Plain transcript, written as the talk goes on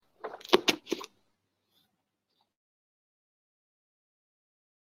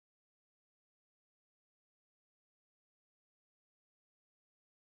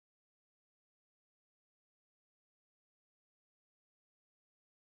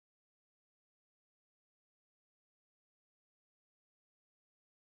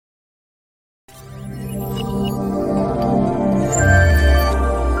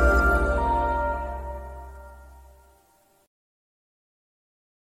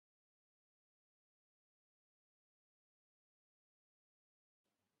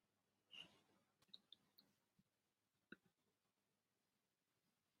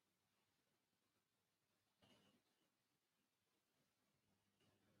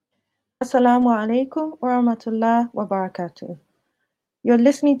Assalamu alaikum wa rahmatullah wa barakatuh. You're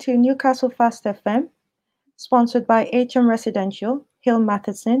listening to Newcastle Fast FM, sponsored by HM Residential, Hill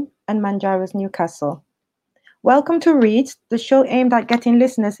Matheson, and Manjaro's Newcastle. Welcome to Reads, the show aimed at getting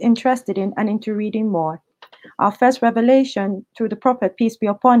listeners interested in and into reading more. Our first revelation through the Prophet, peace be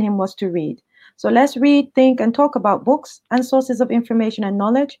upon him, was to read. So let's read, think, and talk about books and sources of information and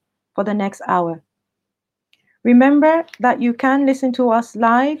knowledge for the next hour. Remember that you can listen to us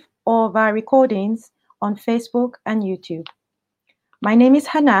live or via recordings on Facebook and YouTube. My name is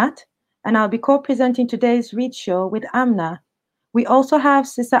Hannat, and I'll be co-presenting today's Read Show with Aamna. We also have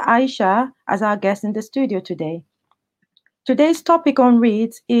Sister Aisha as our guest in the studio today. Today's topic on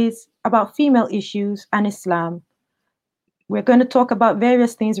Reads is about female issues and Islam. We're going to talk about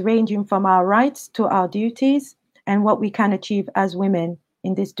various things ranging from our rights to our duties and what we can achieve as women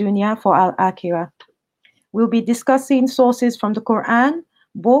in this dunya for al-akhirah. We'll be discussing sources from the Quran,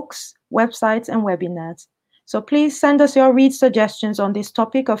 books, websites, and webinars. So please send us your read suggestions on this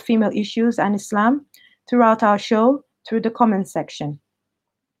topic of female issues and Islam throughout our show through the comment section.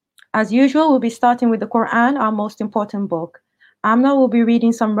 As usual, we'll be starting with the Quran, our most important book. Aamna will be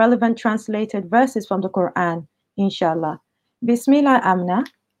reading some relevant translated verses from the Quran, inshallah. Bismillah, Aamna.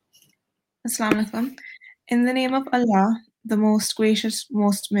 Assalamu alaikum. In the name of Allah, the most gracious,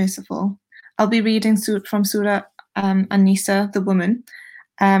 most merciful. I'll be reading from Surah An-Nisa, the woman,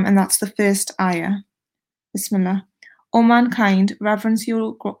 and that's the first ayah. Bismillah. O mankind, reverence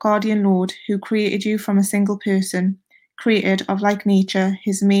your guardian Lord who created you from a single person, created of like nature,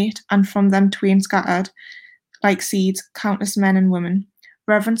 his mate, and from them twain scattered, like seeds, countless men and women.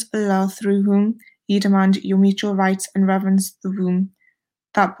 Reverence Allah through whom ye demand your mutual rights, and reverence the womb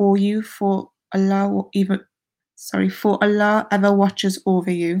that bore you, for Allah ever watches over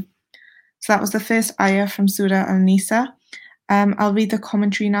you. So that was the first ayah from Surah An-Nisa. I'll read the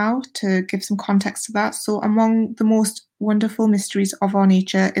commentary now to give some context to that. So among the most wonderful mysteries of our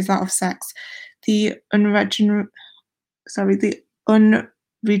nature is that of sex. The unregenerate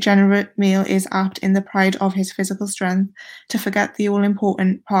male is apt, in the pride of his physical strength, to forget the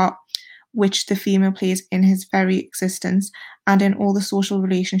all-important part which the female plays in his very existence and in all the social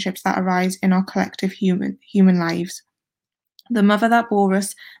relationships that arise in our collective human lives. The mother that bore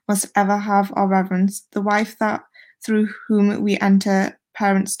us must ever have our reverence. The wife that through whom we enter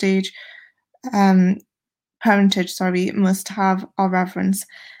parentage, must have our reverence.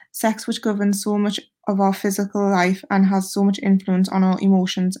 Sex, which governs so much of our physical life and has so much influence on our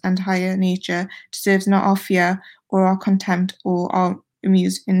emotions and higher nature, deserves not our fear or our contempt or our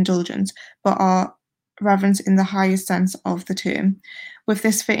amused indulgence, but our reverence in the highest sense of the term. With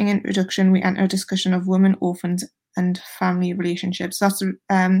this fitting introduction, we enter a discussion of women, orphans, and family relationships. That's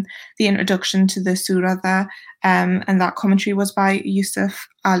the introduction to the surah there, and that commentary was by Yusuf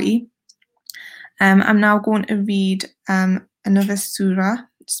Ali. I'm now going to read another surah.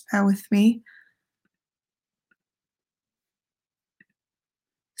 Just bear with me.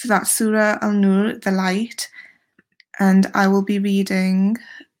 So that's Surah Al-Nur, the light, and I will be reading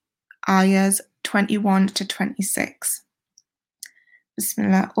ayahs 21 to 26.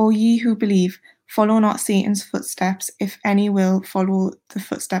 Bismillah. O ye who believe, follow not Satan's footsteps. If any will follow the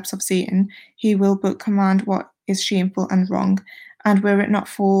footsteps of Satan, he will but command what is shameful and wrong. And were it not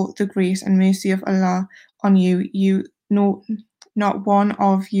for the grace and mercy of Allah on you, not one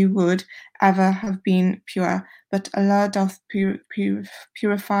of you would ever have been pure. But Allah doth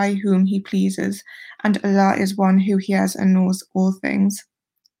purify whom He pleases, and Allah is one who hears and knows all things.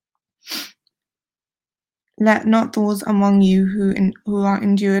 Let not those among you who are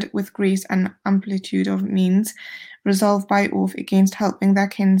endued with grace and amplitude of means resolve by oath against helping their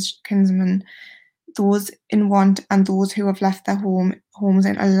kinsmen, those in want and those who have left their homes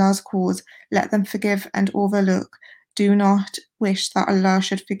in Allah's cause. Let them forgive and overlook. Do you not wish that Allah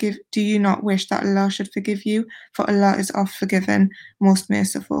should forgive you? For Allah is oft forgiven, most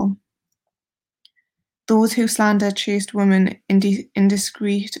merciful. Those who slander chaste women,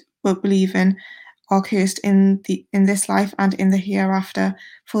 indiscreet but believing, are cursed in this life and in the hereafter.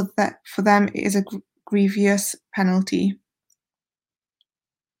 For them it is a grievous penalty.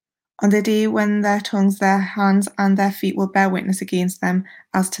 On the day when their tongues, their hands, and their feet will bear witness against them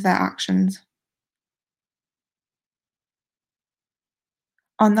as to their actions.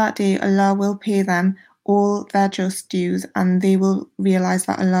 On that day, Allah will pay them all their just dues, and they will realize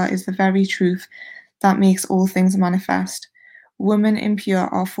that Allah is the very truth that makes all things manifest. Women impure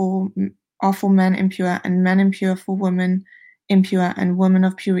are for men impure, and men impure for women impure, and women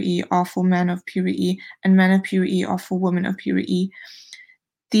of purity are for men of purity, and men of purity are for women of purity.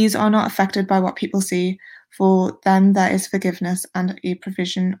 These are not affected by what people say, For them there is forgiveness and a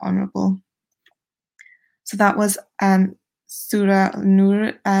provision honourable. So that was Surah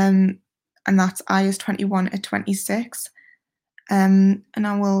Nur, and that's ayahs 21 to 26. And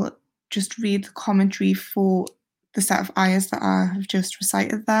I will just read the commentary for the set of ayahs that I have just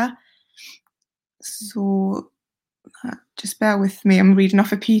recited there. So just bear with me, I'm reading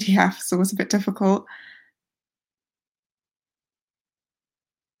off a PDF, so it's a bit difficult.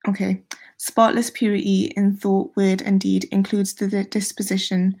 Okay. Spotless purity in thought, word, and deed includes the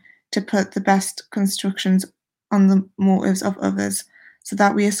disposition to put the best constructions on the motives of others, so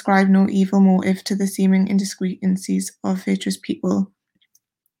that we ascribe no evil motive to the seeming indiscrepancies of virtuous people.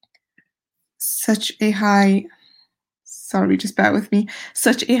 Such a high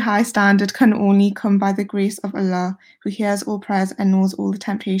standard can only come by the grace of Allah, who hears all prayers and knows all the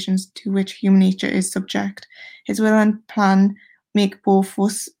temptations to which human nature is subject. His will and plan make both for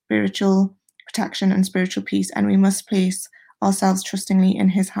spiritual protection and spiritual peace, and we must place ourselves trustingly in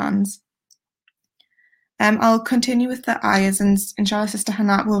his hands. I'll continue with the ayahs, and inshallah Sister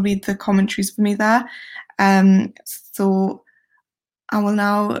Hannat will read the commentaries for me there. So I will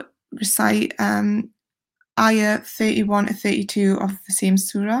now recite ayah 31 to 32 of the same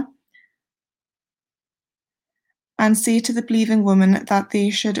surah. And say to the believing women that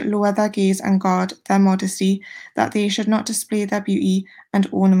they should lower their gaze and guard their modesty, that they should not display their beauty and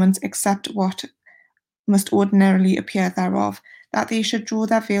ornaments except what must ordinarily appear thereof, that they should draw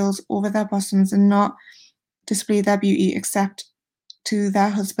their veils over their bosoms and not display their beauty except to their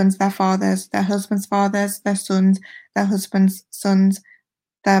husbands, their fathers, their husbands' fathers, their sons, their husbands' sons,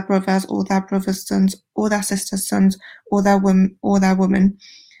 their brothers or their brothers' sons, or their sisters' sons, or their women, or the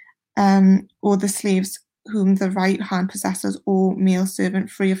slaves whom the right hand possesses, or male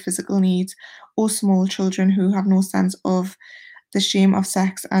servant free of physical needs, or small children who have no sense of the shame of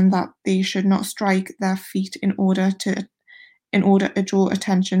sex, and that they should not strike their feet in order to draw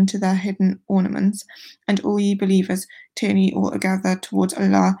attention to their hidden ornaments. And all ye believers, turn ye altogether towards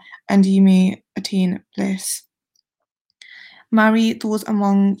Allah, and ye may attain bliss. Marry those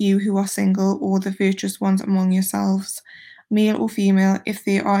among you who are single, or the virtuous ones among yourselves, male or female. If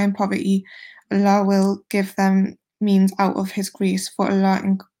they are in poverty, Allah will give them means out of his grace, for Allah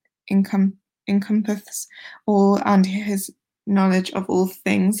encompasses all, and his knowledge of all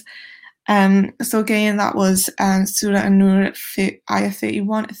things. So again, that was Surah An-Nur, ayah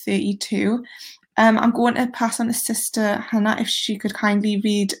 31 to 32. I'm going to pass on to Sister Hannah if she could kindly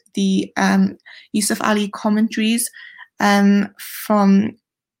read the Yusuf Ali commentaries from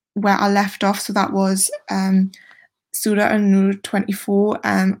where I left off. So that was Surah An-Nur 24,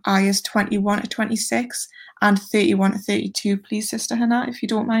 ayahs 21 to 26 and 31 to 32. Please, Sister Hannah, if you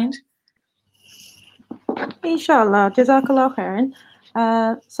don't mind. Inshallah. Jazakallah khairan.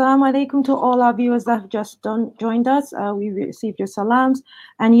 Assalamu alaikum to all our viewers that have just joined us. We received your salams.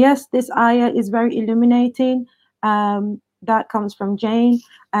 And yes, this ayah is very illuminating. That comes from Jane.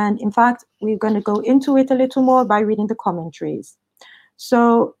 And in fact, we're going to go into it a little more by reading the commentaries.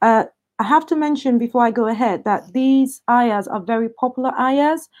 So I have to mention before I go ahead that these ayahs are very popular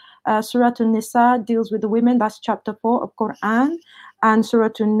ayahs. Surah An-Nisa deals with the women, that's chapter 4 of Quran. And Surah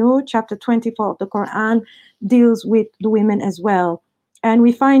An-Nur, chapter 24 of the Quran, deals with the women as well. And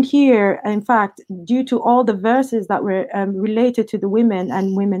we find here, in fact, due to all the verses that were related to the women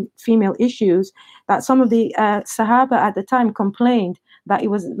and female issues, that some of the Sahaba at the time complained that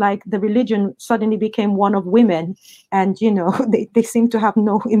it was like the religion suddenly became one of women, and they seem to have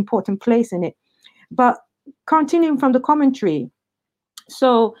no important place in it. But continuing from the commentary,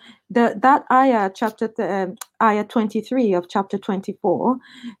 so that ayah, ayah 23 of chapter 24,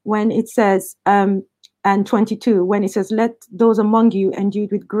 when it says and 22, when it says, let those among you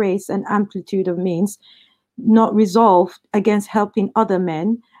endued with grace and amplitude of means not resolve against helping other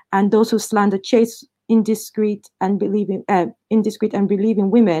men, and those who slander chaste, indiscreet and believing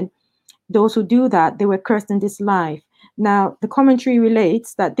women, those who do that, they were cursed in this life. Now, the commentary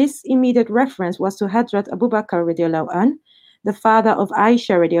relates that this immediate reference was to Hadrat Abu Bakr radiallahu anh, the father of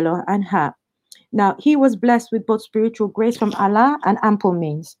Aisha radiallahu anha. Now, he was blessed with both spiritual grace from Allah and ample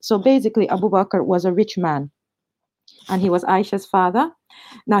means. So basically, Abu Bakr was a rich man, and he was Aisha's father.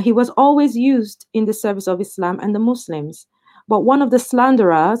 Now, he was always used in the service of Islam and the Muslims. But one of the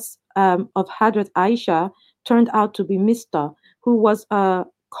slanderers of Hadrat Aisha turned out to be Mista, who was a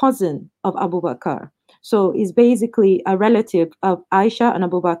cousin of Abu Bakr. So he's basically a relative of Aisha and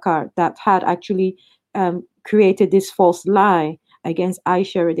Abu Bakr that had actually created this false lie against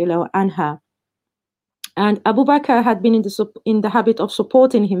Aisha radiallahu anha. And Abu Bakr had been in the habit of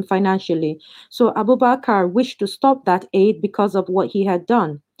supporting him financially. So Abu Bakr wished to stop that aid because of what he had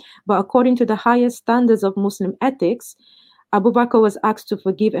done. But according to the highest standards of Muslim ethics, Abu Bakr was asked to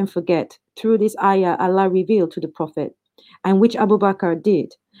forgive and forget through this ayah Allah revealed to the Prophet, and which Abu Bakr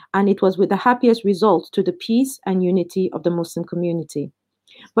did. And it was with the happiest result to the peace and unity of the Muslim community.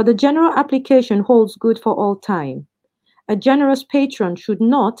 But the general application holds good for all time. A generous patron should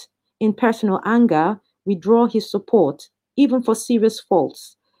not, in personal anger, withdraw his support, even for serious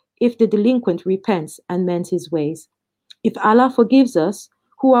faults, if the delinquent repents and mends his ways. If Allah forgives us,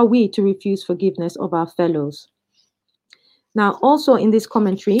 who are we to refuse forgiveness of our fellows? Now, also in this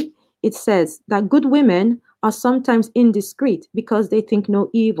commentary, it says that good women are sometimes indiscreet because they think no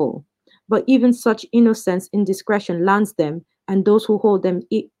evil, but even such innocence indiscretion lands them and those who hold them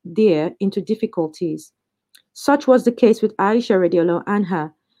dear into difficulties. Such was the case with Aisha radiallahu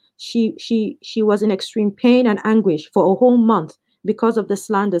anha. She was in extreme pain and anguish for a whole month because of the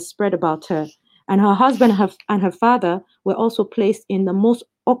slanders spread about her. And her husband and her father were also placed in the most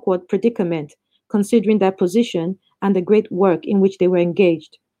awkward predicament, considering their position and the great work in which they were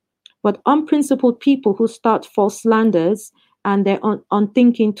engaged. But unprincipled people who start false slanders and their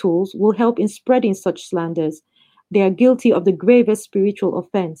unthinking tools will help in spreading such slanders. They are guilty of the gravest spiritual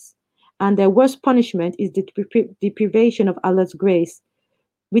offense, and their worst punishment is the deprivation of Allah's grace,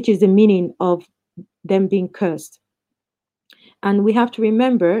 which is the meaning of them being cursed. And we have to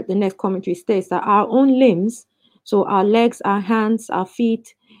remember, the next commentary states that our own limbs, so our legs, our hands, our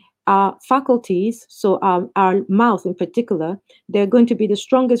feet, our faculties, so our mouth in particular, they're going to be the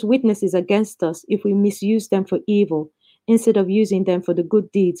strongest witnesses against us if we misuse them for evil, instead of using them for the good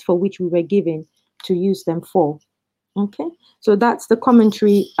deeds for which we were given to use them for. Okay, so that's the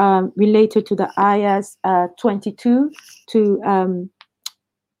commentary related to the ayahs 22 to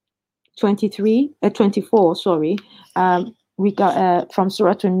 24, sorry. We got from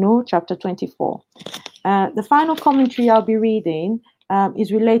Surah An-Nur, chapter 24. The final commentary I'll be reading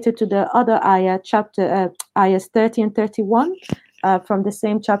is related to the other ayah, ayahs 30 and 31 from the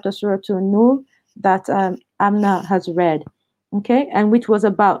same chapter, Surah An-Nur, that Aamna has read, okay, and which was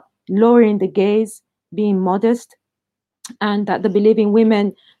about lowering the gaze, being modest, and that the believing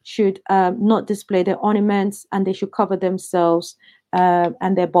women should not display their ornaments and they should cover themselves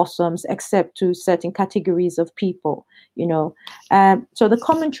and their bosoms except to certain categories of people, you know. So the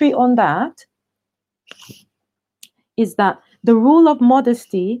commentary on that is that the rule of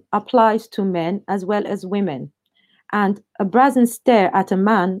modesty applies to men as well as women, and a brazen stare at a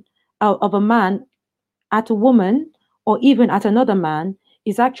man at a woman or even at another man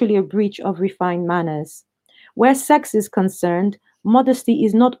is actually a breach of refined manners. Where sex is concerned, modesty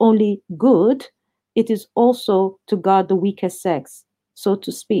is not only good, it is also to guard the weaker sex, so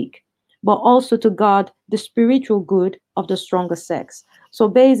to speak, but also to guard the spiritual good of the stronger sex. So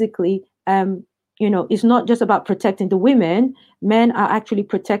basically, it's not just about protecting the women. Men are actually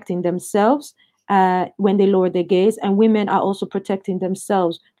protecting themselves when they lower their gaze, and women are also protecting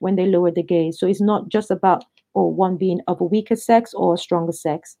themselves when they lower the gaze. So it's not just about one being of a weaker sex or a stronger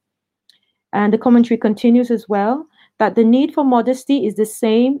sex. And the commentary continues as well that the need for modesty is the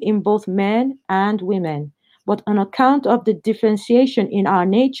same in both men and women, but on account of the differentiation in our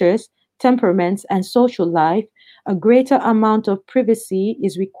natures, temperaments, and social life, a greater amount of privacy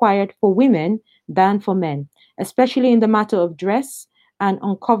is required for women than for men, especially in the matter of dress and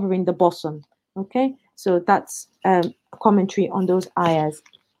uncovering the bosom. Okay, so that's a commentary on those ayahs.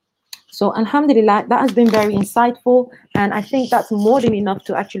 So alhamdulillah, that has been very insightful, and I think that's more than enough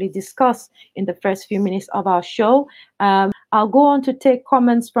to actually discuss in the first few minutes of our show. I'll go on to take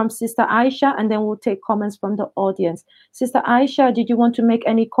comments from Sister Aisha, and then we'll take comments from the audience. Sister Aisha, did you want to make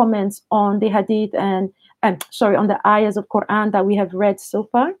any comments on the hadith and on the ayahs of Quran that we have read so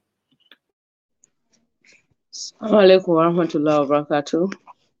far? Assalamu alaikum wa rahmatullahi wa barakatuh.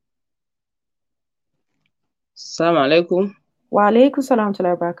 Assalamu alaikum. Wa alaikum salam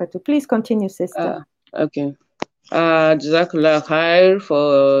wa barakatuh. Please continue, sister. Okay. Jazakallah khair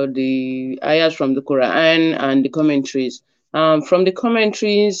for the ayahs from the Quran and the commentaries. From the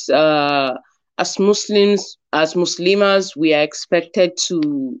commentaries, as Muslims, as Muslimas, we are expected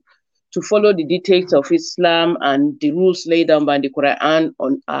to follow the dictates of Islam and the rules laid down by the Quran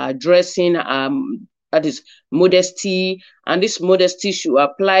on dressing, that is modesty, and this modesty should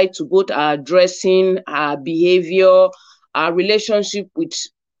apply to both our dressing, our behavior, our relationship with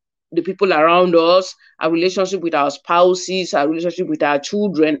the people around us, our relationship with our spouses, our relationship with our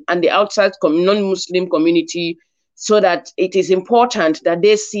children, and the outside non-Muslim community, so that it is important that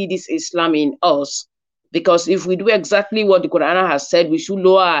they see this Islam in us. Because if we do exactly what the Quran has said, we should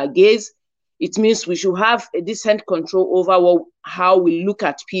lower our gaze. It means we should have a decent control over how we look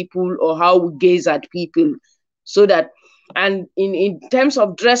at people or how we gaze at people, so that And in terms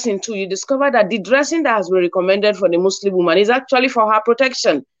of dressing too, you discover that the dressing that has been recommended for the Muslim woman is actually for her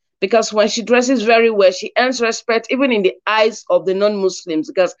protection. Because when she dresses very well, she earns respect even in the eyes of the non-Muslims.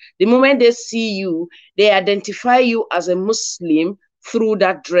 Because the moment they see you, they identify you as a Muslim through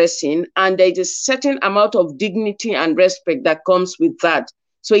that dressing. And there is a certain amount of dignity and respect that comes with that.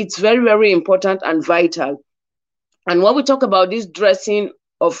 So it's very, very important and vital. And when we talk about this dressing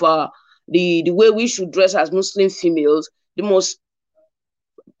of the way we should dress as Muslim females, the most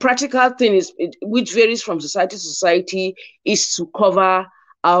practical thing is, which varies from society to society, is to cover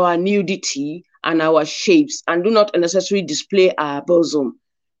our nudity and our shapes and do not unnecessarily display our bosom.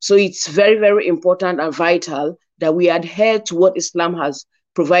 So it's very, very important and vital that we adhere to what Islam has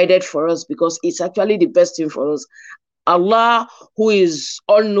provided for us, because it's actually the best thing for us. Allah, who is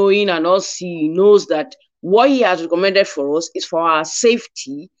all knowing and all seeing, knows that what He has recommended for us is for our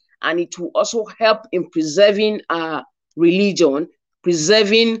safety, and it will also help in preserving our religion,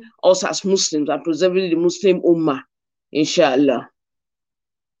 preserving us as Muslims, and preserving the Muslim Ummah, inshallah.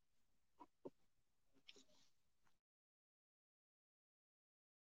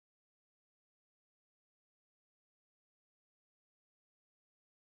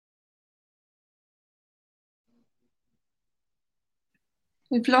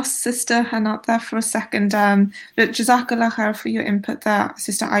 We've lost Sister Hannat there for a second. But Jazakallah khair for your input there,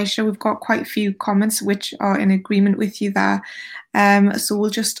 Sister Aisha. We've got quite a few comments which are in agreement with you there. So we'll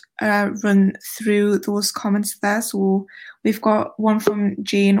just run through those comments there. So we've got one from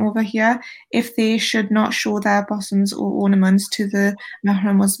Jane over here. If they should not show their bosoms or ornaments to the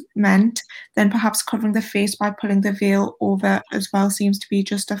mahram was meant, then perhaps covering the face by pulling the veil over as well seems to be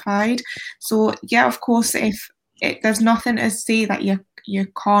justified. So yeah, of course, if there's nothing to say that you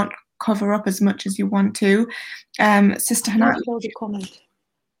can't cover up as much as you want to. Sister Hannat,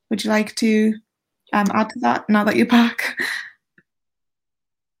 would you like to add to that now that you're back?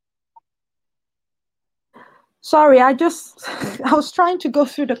 Sorry, I was trying to go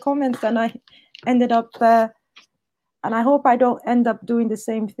through the comments and I ended up and I hope I don't end up doing the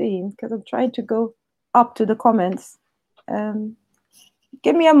same thing, because I'm trying to go up to the comments.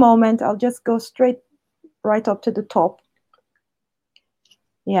 Give me a moment. I'll just go right up to the top.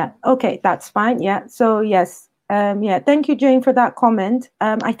 Yeah, okay, that's fine. Yeah, so yes, yeah, thank you, Jane, for that comment.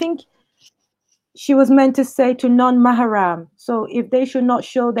 I think she was meant to say to non-mahram. So if they should not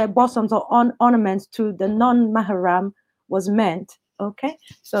show their bosoms or ornaments to the non-mahram was meant. Okay,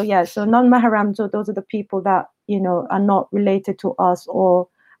 so yeah, so non-mahram, so those are the people that, you know, are not related to us, or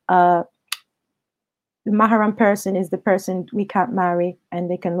the mahram person is the person we can't marry and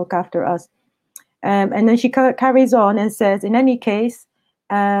they can look after us. And then she carries on and says, in any case,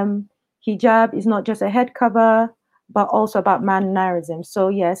 hijab is not just a head cover, but also about mannerism. So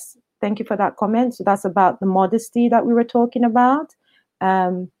yes, thank you for that comment. So that's about the modesty that we were talking about.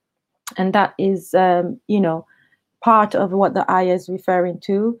 And that is, you know, part of what the ayah is referring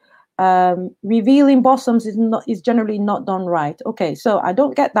to. Revealing bosoms is generally not done right. Okay, so I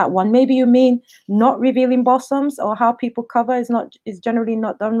don't get that one. Maybe you mean not revealing bosoms, or how people cover is generally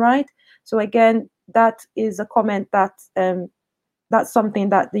not done right. So again, that is a comment that that's something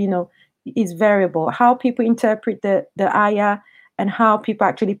that, you know, is variable. How people interpret the ayah and how people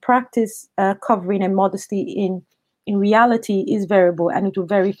actually practice covering and modesty in reality is variable, and it will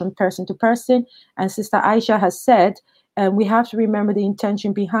vary from person to person. And Sister Aisha has said, we have to remember the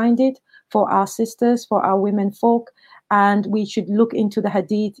intention behind it for our sisters, for our women folk, and we should look into the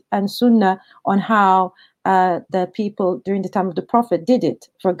hadith and sunnah on how the people during the time of the Prophet did it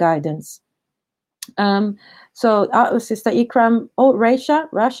for guidance. So Sister Ikram,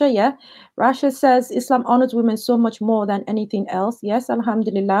 Rasha, yeah. Rasha says Islam honors women so much more than anything else. Yes,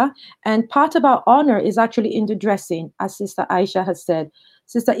 alhamdulillah. And part of our honor is actually in the dressing, as Sister Aisha has said.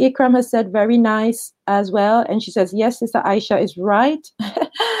 Sister Ikram has said very nice as well. And she says, yes, Sister Aisha is right.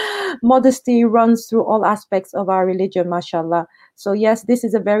 Modesty runs through all aspects of our religion, mashallah. So yes, this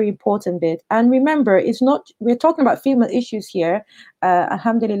is a very important bit. And remember, we're talking about female issues here,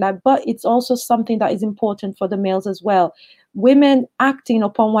 alhamdulillah, but it's also something that is important for the males as well. Women acting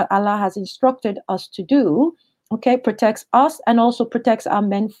upon what Allah has instructed us to do, okay, protects us and also protects our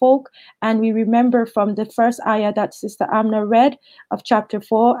menfolk. And we remember from the first ayah that Sister Aamna read of chapter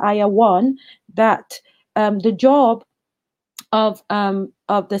 4, ayah 1, that the job of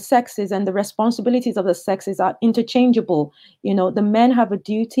the sexes and the responsibilities of the sexes are interchangeable. You know, the men have a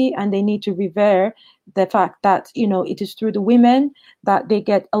duty and they need to revere the fact that, you know, it is through the women that they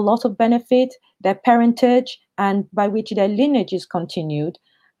get a lot of benefit, their parentage, and by which their lineage is continued,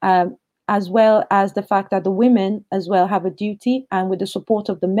 as well as the fact that the women as well have a duty, and with the support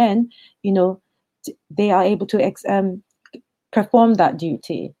of the men, you know, they are able to perform that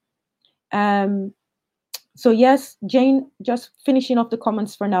duty. So yes, Jane, just finishing off the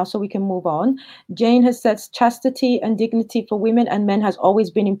comments for now so we can move on. Jane has said chastity and dignity for women and men has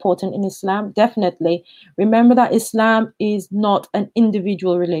always been important in Islam. Definitely. Remember that Islam is not an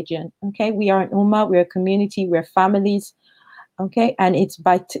individual religion. Okay, we are an ummah, we're a community, we're families. Okay, and it's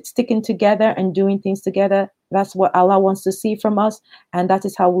by sticking together and doing things together. That's what Allah wants to see from us, and that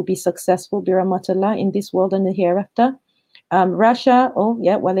is how we'll be successful, bi rahmatillah, in this world and the hereafter. Rasha, oh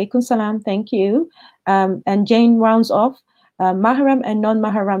yeah, walaikum salam, thank you. And Jane rounds off, mahram and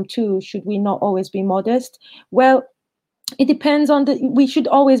non-mahram too, should we not always be modest? Well, it depends on we should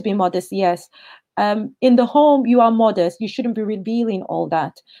always be modest, yes. In the home, you are modest. You shouldn't be revealing all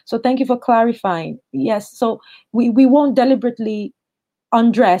that. So thank you for clarifying. Yes, so we won't deliberately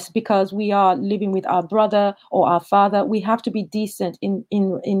undress because we are living with our brother or our father. We have to be decent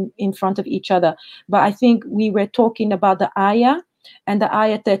in front of each other. But I think we were talking about the ayah, and the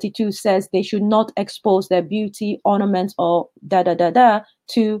ayah 32 says they should not expose their beauty, ornaments, or da da da da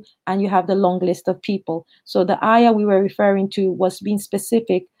to, and you have the long list of people. So the ayah we were referring to was being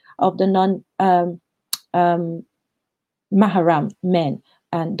specific of the mahram men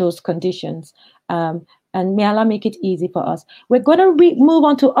and those conditions. And may Allah make it easy for us. We're going to move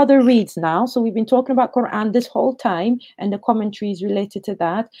on to other reads now. So we've been talking about Quran this whole time and the commentaries related to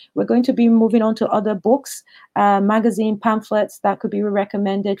that. We're going to be moving on to other books, magazine pamphlets that could be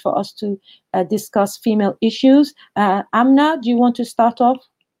recommended for us to discuss female issues. Aamna, do you want to start off?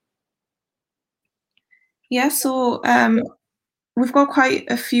 Yeah, so we've got quite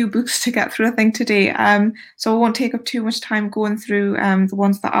a few books to get through, I think, today. So I won't take up too much time going through the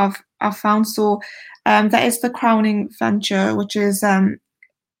ones that I've found. So there is The Crowning Venture, which is meant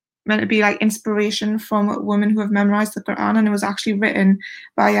to be like inspiration from women who have memorized the Quran, and it was actually written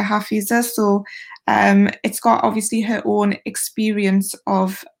by a Hafiza. So it's got obviously her own experience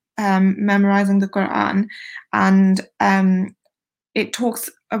of memorizing the Quran, and it talks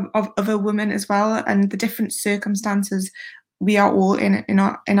of a woman as well and the different circumstances we are all in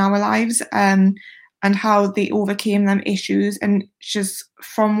our lives, and how they overcame them issues. And just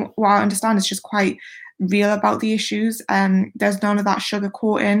from what I understand, it's just quite real about the issues. There's none of that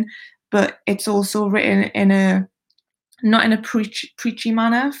sugarcoating, but it's also written in a not in a preachy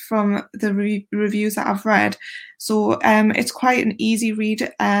manner from the reviews that I've read. So it's quite an easy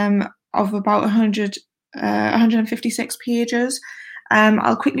read of about 156 pages.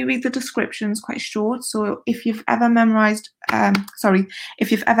 I'll quickly read the descriptions, quite short. So if you've ever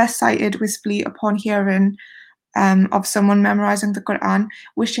if you've ever cited wistfully upon hearing of someone memorizing the Quran,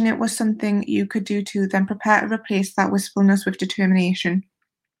 wishing it was something you could do too, then prepare to replace that wistfulness with determination.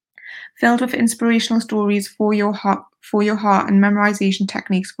 Filled with inspirational stories for your heart and memorization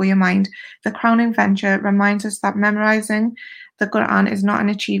techniques for your mind, The Crowning Venture reminds us that memorizing the Quran is not an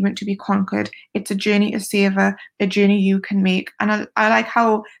achievement to be conquered. It's a journey to savor, a journey you can make. And I like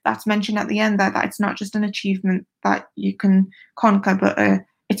how that's mentioned at the end there, that it's not just an achievement that you can conquer, but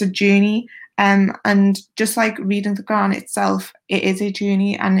it's a journey. And just like reading the Quran itself, it is a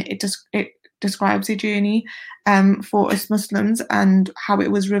journey, and it describes a journey for us Muslims and how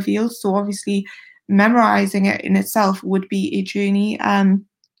it was revealed. So obviously memorizing it in itself would be a journey.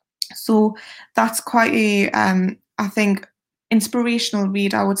 So that's quite a, I think, inspirational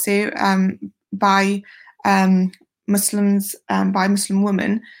read, I would say, by Muslims, by Muslim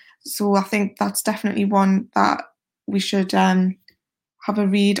women. So I think that's definitely one that we should have a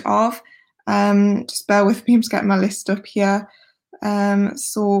read of. Just bear with me, I'm just getting my list up here.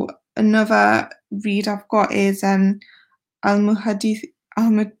 So another read I've got is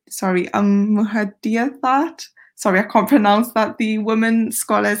Al-Muhaddiyathat. Sorry, I can't pronounce that. The Women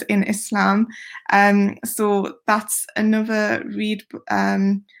Scholars in Islam. So that's another read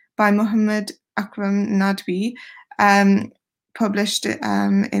by Muhammad Akram Nadwi, published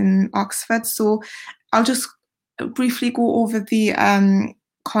in Oxford. So I'll just briefly go over the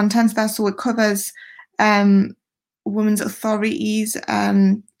contents there. So it covers women's authorities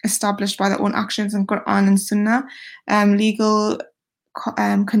established by their own actions in Quran and Sunnah, legal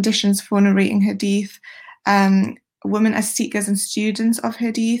conditions for narrating Hadith, women as seekers and students of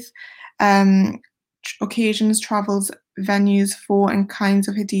Hadith, occasions, travels, venues for and kinds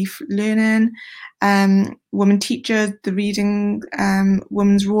of Hadith learning, women teachers, the reading,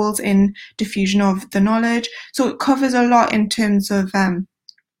 women's roles in diffusion of the knowledge. So it covers a lot in terms of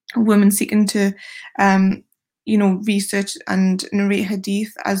women seeking to research and narrate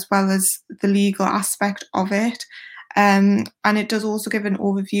Hadith, as well as the legal aspect of it. And it does also give an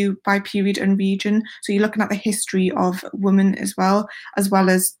overview by period and region. So you're looking at the history of women as well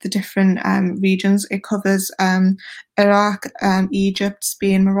as the different regions. It covers Iraq, Egypt,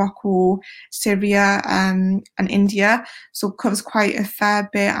 Spain, Morocco, Syria, and India. So it covers quite a fair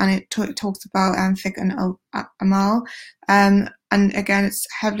bit, and it talks about fiqh and amal. And again, it's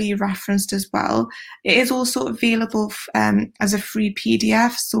heavily referenced as well. It is also available as a free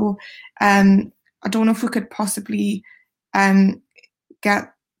PDF. So I don't know if we could possibly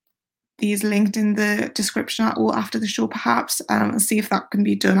get these linked in the description at all after the show, perhaps, and see if that can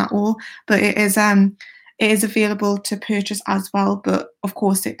be done at all. But it is available to purchase as well. But of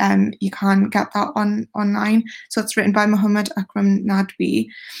course, you can get that online. So it's written by Muhammad Akram Nadwi,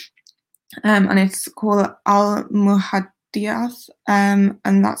 and it's called Al Muhaddiyat, and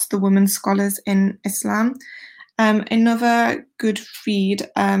that's the women scholars in Islam. Another good read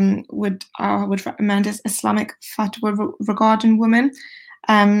would recommend is Islamic Fatwa Regarding Women.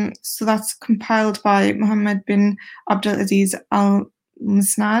 So that's compiled by Muhammad bin Abdul Aziz Al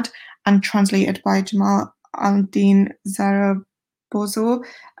Musnad and translated by Jamal al-Din Zarabozo.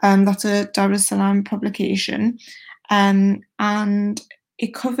 That's a Dar es Salaam publication, and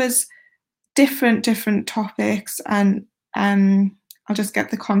it covers different topics, and I'll just get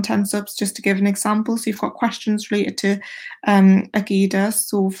the contents up just to give an example. So you've got questions related to Aqidah,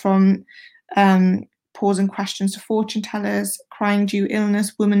 so from posing questions to fortune tellers, crying due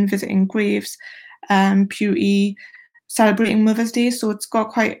illness, women visiting graves, purity, celebrating Mother's Day. So it's got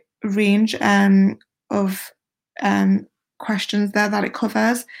quite a range of questions there that it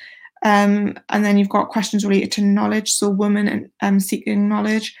covers. And then you've got questions related to knowledge, so women seeking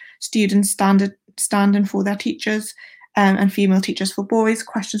knowledge, students standing for their teachers, and female teachers for boys,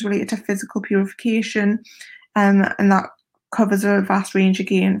 questions related to physical purification, and that covers a vast range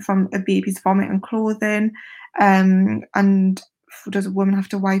again, from a baby's vomit and clothing, and does a woman have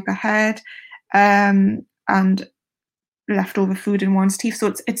to wipe her head, and leftover food in one's teeth.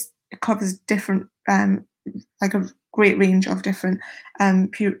 So it covers different, like a great range of different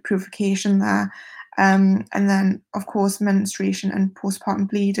purification there. And then, of course, menstruation and postpartum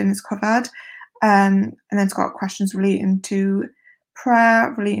bleeding is covered. And then it's got questions relating to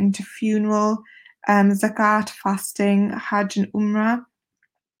prayer, relating to funeral, zakat, fasting, hajj and umrah,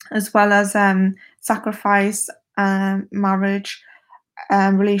 as well as sacrifice, marriage,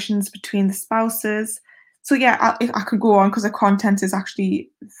 relations between the spouses. So yeah, I could go on because the content is actually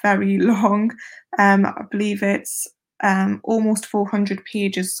very long. I believe it's almost 400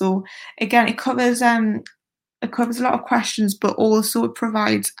 pages. So again, it covers a lot of questions, but also it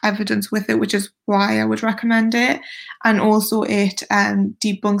provides evidence with it, which is why I would recommend it. And also it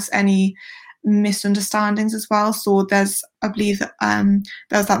debunks any misunderstandings as well. So I believe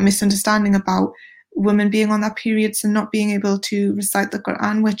there's that misunderstanding about women being on their periods and not being able to recite the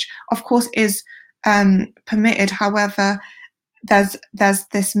Quran, which of course is permitted. However, there's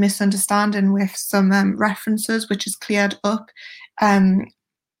this misunderstanding with some references, which is cleared up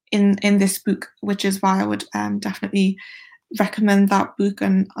in this book, which is why I would definitely recommend that book.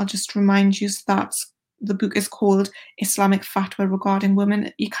 And I'll just remind you that the book is called Islamic Fatwa Regarding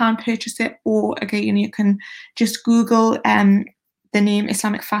Women. You can purchase it, or again, you can just Google the name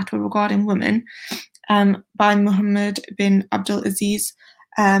Islamic Fatwa Regarding Women by Muhammad bin Abdul Aziz,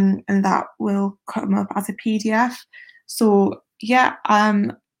 and that will come up as a PDF. So yeah,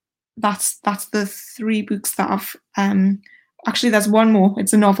 that's the three books that I've actually, there's one more.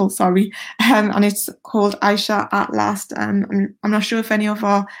 It's a novel, sorry, and it's called Aisha at Last. I'm not sure if any of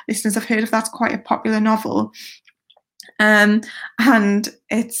our listeners have heard of that. It's quite a popular novel, and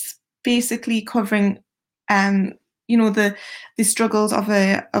it's basically covering, the struggles of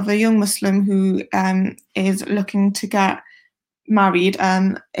a young Muslim who is looking to get married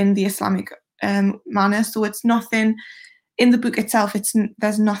in the Islamic manner. So it's nothing in the book itself.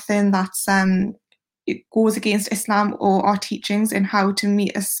 There's nothing that's it goes against Islam or our teachings in how to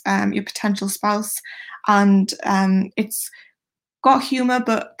meet your potential spouse, and it's got humour,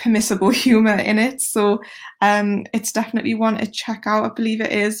 but permissible humour in it. So it's definitely one to check out. I believe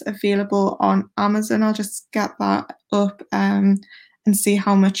it is available on Amazon. I'll just get that up and see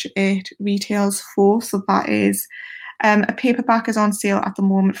how much it retails for. So that is a paperback is on sale at the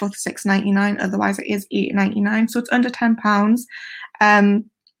moment for £6.99. Otherwise, it is £8.99. So it's under £10.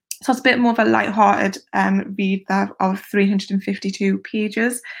 So it's a bit more of a light-hearted read there of 352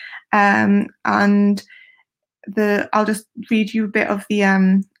 pages. And I'll just read you a bit of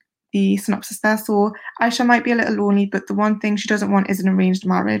the synopsis there. So Aisha might be a little lonely, but the one thing she doesn't want is an arranged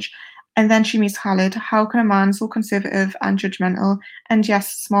marriage. And then she meets Khalid. How can a man so conservative and judgmental, and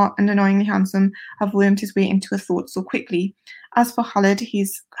yes, smart and annoyingly handsome, have wormed his way into her thoughts so quickly? As for Khalid,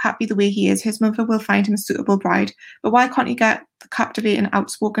 he's happy the way he is. His mother will find him a suitable bride. But why can't he get the captivating,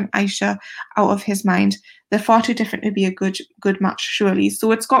 outspoken Aisha out of his mind? They're far too different to be a good match, surely.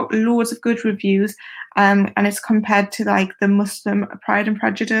 So it's got loads of good reviews, and it's compared to like the Muslim Pride and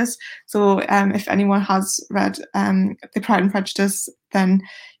Prejudice. So if anyone has read the Pride and Prejudice, then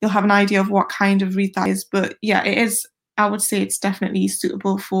you'll have an idea of what kind of read that is. But yeah, it is. I would say it's definitely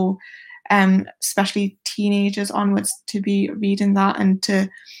suitable for especially teenagers onwards to be reading that, and to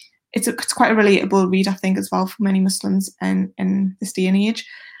it's quite a relatable read, I think, as well for many Muslims in this day and age.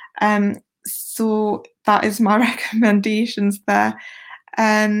 So that is my recommendations there.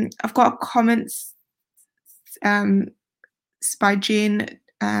 I've got comments by Jane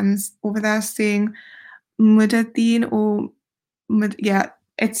over there saying Mudaddin or yeah,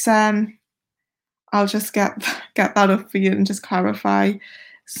 it's I'll just get that up for you and just clarify.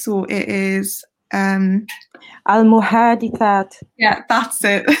 So it is Al-Muhadithat. Yeah, that's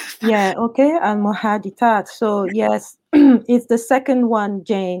it. Yeah, okay, Al-Muhadithat. So yes, it's the second one,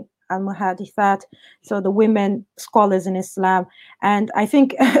 Jane, Al-Muhadithat. So the women scholars in Islam. And I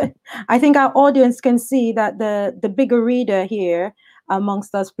think I think our audience can see that the bigger reader here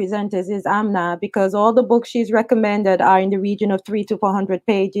amongst us presenters is Amna, because all the books she's recommended are in the region of 300 to 400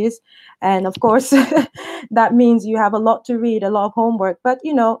 pages. And of course, that means you have a lot to read, a lot of homework. But,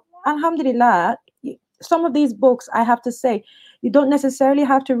 you know, alhamdulillah, some of these books, I have to say, you don't necessarily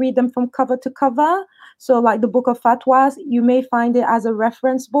have to read them from cover to cover. So, like the Book of Fatwas, you may find it as a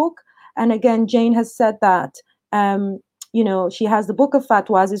reference book. And again, Jane has said that. You know, she has the Book of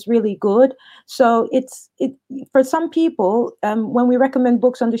Fatwas, is really good. So it for some people, when we recommend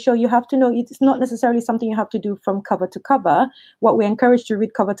books on the show, you have to know it's not necessarily something you have to do from cover to cover. What we encourage to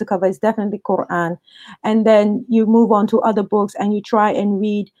read cover to cover is definitely Quran, and then you move on to other books and you try and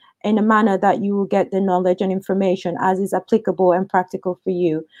read in a manner that you will get the knowledge and information as is applicable and practical for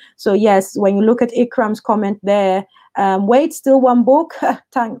you. So yes, when you look at Ikram's comment there, wait, still one book.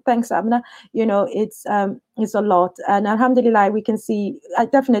 Thanks, Amna. You know, it's a lot, and alhamdulillah, we can see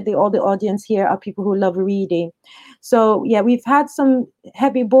definitely all the audience here are people who love reading. So yeah, we've had some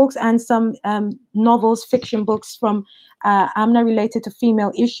heavy books and some novels, fiction books from Amna related to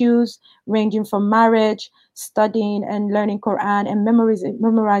female issues, ranging from marriage, studying and learning Quran, and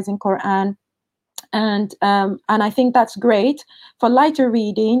memorizing Quran. And I think that's great for lighter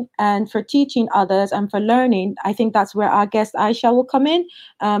reading and for teaching others and for learning. I think that's where our guest Aisha will come in.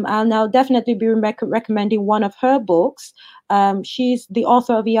 I'll now definitely be recommending one of her books. She's the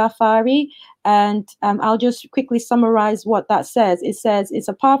author of Yafari, and I'll just quickly summarize what that says. It says it's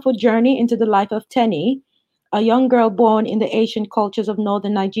a powerful journey into the life of Teni, a young girl born in the ancient cultures of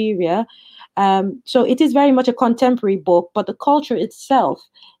northern Nigeria. So it is very much a contemporary book, but the culture itself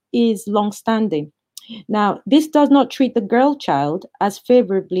is long-standing. Now, this does not treat the girl child as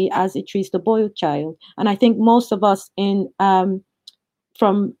favorably as it treats the boy child. And I think most of us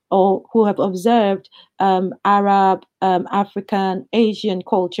from or who have observed Arab, African, Asian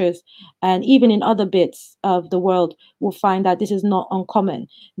cultures, and even in other bits of the world, will find that this is not uncommon,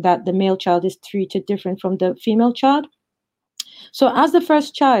 that the male child is treated different from the female child. So, as the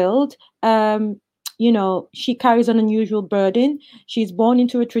first child, you know, she carries an unusual burden. She's born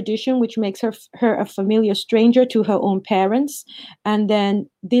into a tradition which makes her a familiar stranger to her own parents. And then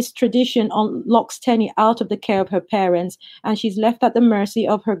this tradition locks Teni out of the care of her parents, and she's left at the mercy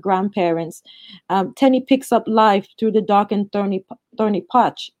of her grandparents. Teni picks up life through the dark and thorny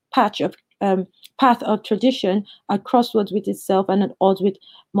patch of path of tradition at crossroads with itself and at odds with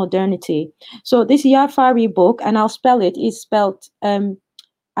modernity. So this Yafari book, and I'll spell it, is spelled,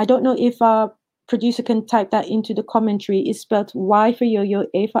 I don't know if our producer can type that into the commentary, is spelled Y for Yo-Yo,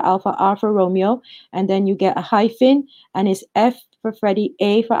 A for Alpha, R for Romeo, and then you get a hyphen, and it's F for Freddy,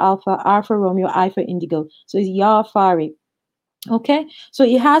 A for Alpha, R for Romeo, I for Indigo. So it's Yafari. Okay, so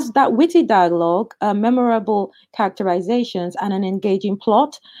it has that witty dialogue, memorable characterizations, and an engaging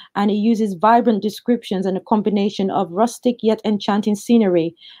plot, and it uses vibrant descriptions and a combination of rustic yet enchanting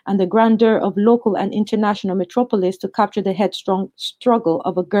scenery and the grandeur of local and international metropolis to capture the headstrong struggle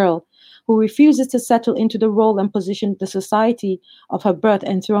of a girl who refuses to settle into the role and position the society of her birth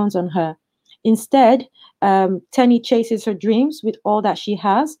enthrones on her. Instead, Teni chases her dreams with all that she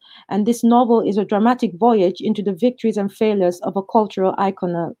has, and this novel is a dramatic voyage into the victories and failures of a cultural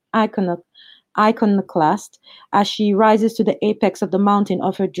icon, iconoclast as she rises to the apex of the mountain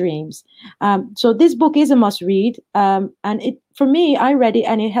of her dreams. So this book is a must read, and it for me, I read it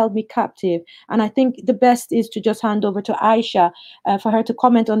and it held me captive. And I think the best is to just hand over to Aisha for her to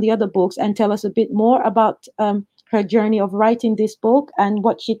comment on the other books and tell us a bit more about her journey of writing this book and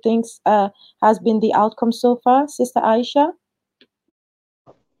what she thinks has been the outcome so far. Sister Aisha.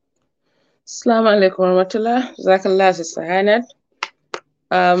 Assalamu alaikum warahmatullah. Jazakallah, Sister Hannat.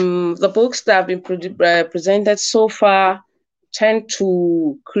 The books that have been presented so far tend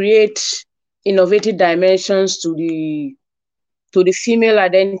to create innovative dimensions to the female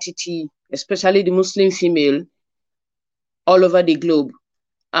identity, especially the Muslim female, all over the globe.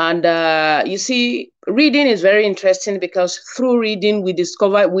 And you see, reading is very interesting because through reading we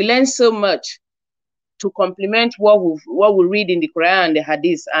learn so much to complement what we read in the Quran and the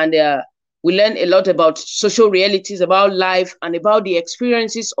Hadith, and we learn a lot about social realities, about life, and about the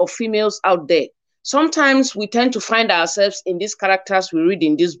experiences of females out there. Sometimes we tend to find ourselves in these characters we read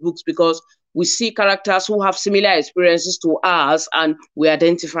in these books because we see characters who have similar experiences to ours and we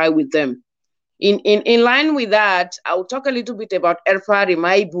identify with them. In line with that, I'll talk a little bit about Erpar in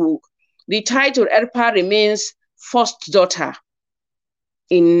my book. The title Erpar remains first daughter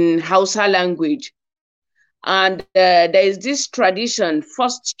in Hausa language. And there is this tradition,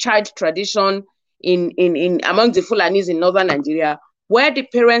 first child tradition in among the Fulanis in northern Nigeria, where the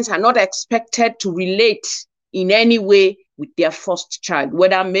parents are not expected to relate in any way with their first child,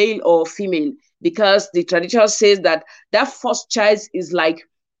 whether male or female, because the tradition says that first child is like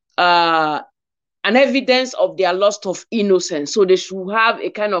an evidence of their loss of innocence. So they should have a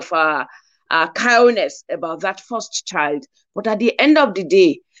kind of kindness about that first child. But at the end of the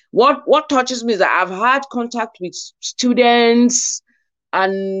day, what touches me is that I've had contact with students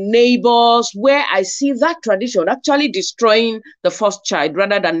and neighbors where I see that tradition actually destroying the first child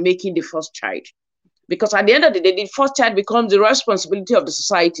rather than making the first child. Because at the end of the day, the first child becomes the responsibility of the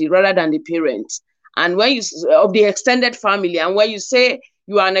society rather than the parents. And when you of the extended family, and when you say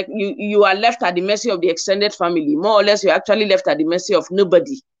you are left at the mercy of the extended family, more or less you're actually left at the mercy of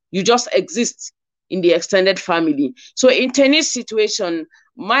nobody. You just exist in the extended family. So in Tenny's situation,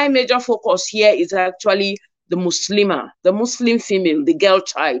 my major focus here is actually the Muslima, the Muslim female, the girl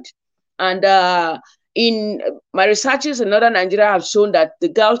child. And in my researches in northern Nigeria have shown that the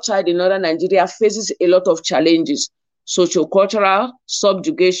girl child in northern Nigeria faces a lot of challenges: socio-cultural,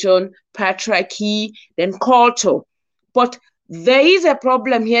 subjugation, patriarchy, then culture. But there is a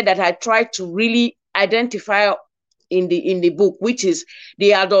problem here that I try to really identify in the book, which is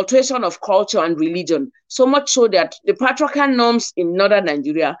the adulteration of culture and religion. So much so that the patriarchal norms in northern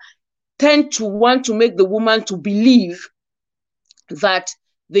Nigeria tend to want to make the woman to believe that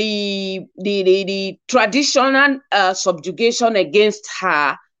the traditional subjugation against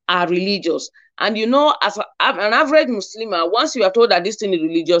her are religious. And you know, as an average Muslim, once you are told that this thing is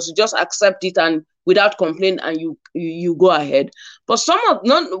religious, you just accept it and without complaint, and you go ahead. But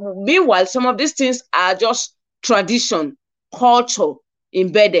meanwhile, some of these things are just tradition, culture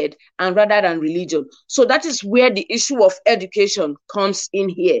embedded, and rather than religion. So that is where the issue of education comes in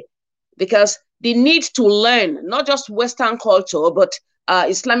here, because the need to learn not just Western culture, but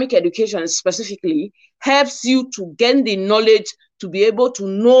Islamic education specifically helps you to gain the knowledge to be able to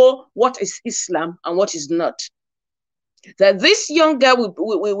know what is Islam and what is not. That this young girl,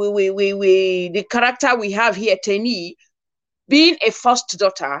 the character we have here, Teni, being a first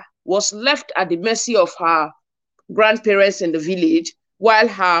daughter, was left at the mercy of her grandparents in the village while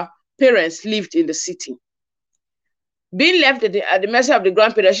her parents lived in the city. Being left at the mercy of the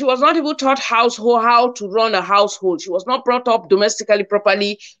grandparents, she was not even taught how to run a household. She was not brought up domestically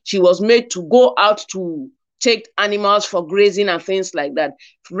properly. She was made to go out to take animals for grazing and things like that.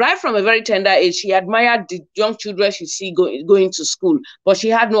 Right from a very tender age, she admired the young children she see going to school, but she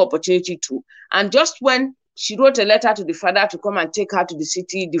had no opportunity to. And just when she wrote a letter to the father to come and take her to the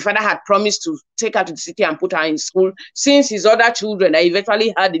city, the father had promised to take her to the city and put her in school, since his other children that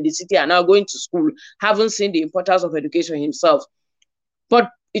eventually had in the city are now going to school, haven't seen the importance of education himself. But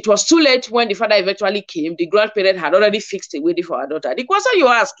it was too late when the father eventually came. The grandparent had already fixed a wedding for her daughter. The question you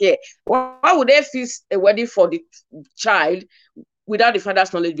ask here, why would they fix a wedding for the child without the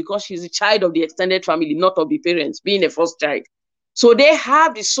father's knowledge? Because she's a child of the extended family, not of the parents, being a first child. So they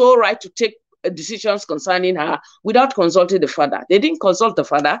have the sole right to take decisions concerning her without consulting the father. They didn't consult the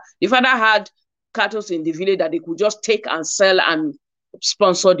father. The father had cattle in the village that they could just take and sell and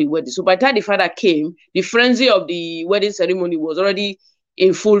sponsor the wedding. So by the time the father came, the frenzy of the wedding ceremony was already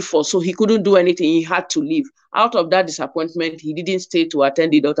in full force, so he couldn't do anything. He had to leave. Out of that disappointment, he didn't stay to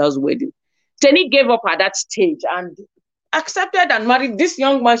attend the daughter's wedding. Tenny gave up at that stage and accepted and married this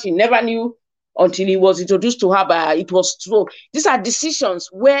young man she never knew until it was introduced to her by her. It was so. These are decisions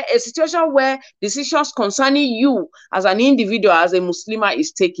where a situation where decisions concerning you as an individual, as a Muslimah,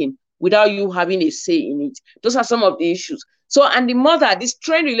 is taken without you having a say in it. Those are some of the issues. So, and the mother, this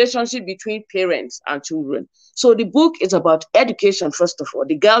strained relationship between parents and children. So the book is about education, first of all,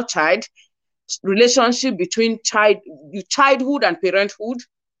 the girl-child relationship between childhood and parenthood,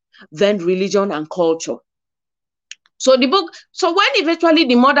 then religion and culture. So the book, so when eventually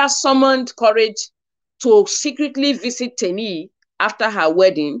the mother summoned courage to secretly visit Teni after her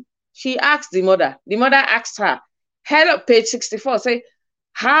wedding, she asked the mother asked her, head of page 64, say,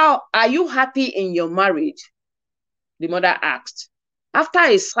 how are you happy in your marriage? The mother asked. After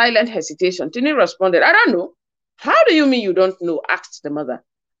a silent hesitation, Teni responded, I don't know. How do you mean you don't know? Asked the mother.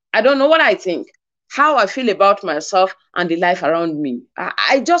 I don't know what I think, how I feel about myself and the life around me.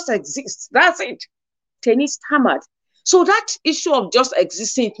 I just exist. That's it. Teni stammered. So that issue of just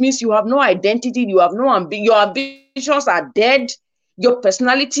existing, it means you have no identity, you have no your ambitions are dead, your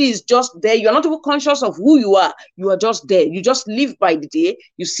personality is just there. You're not even conscious of who you are. You are just there. You just live by the day.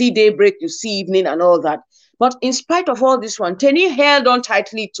 You see daybreak, you see evening and all that. But in spite of all this one, Teni held on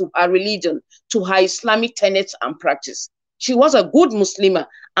tightly to her religion, to her Islamic tenets and practice. She was a good Muslimah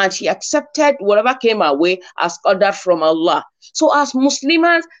and she accepted whatever came her way as ordered from Allah. So as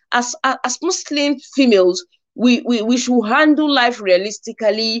Muslims, as Muslim females, we should handle life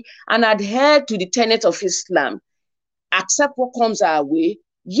realistically and adhere to the tenets of Islam. Accept what comes our way.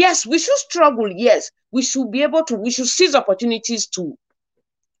 Yes, we should struggle. Yes, we should be able to, we should seize opportunities to,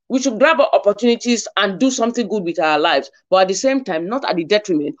 we should grab opportunities and do something good with our lives, but at the same time, not at the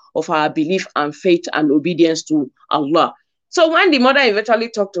detriment of our belief and faith and obedience to Allah. So when the mother eventually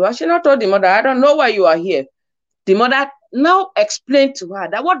talked to her, she now told the mother, I don't know why you are here. The mother now explained to her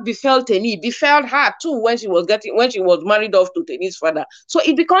that what befell Teni befell her too when she was married off to Teni's father. So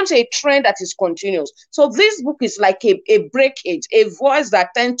it becomes a trend that is continuous. So this book is like a breakage, a voice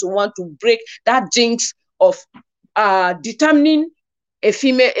that tends to want to break that jinx of determining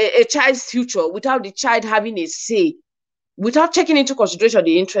a child's future without the child having a say, without taking into consideration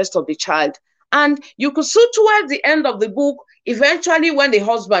the interest of the child. And you could see towards the end of the book, eventually when the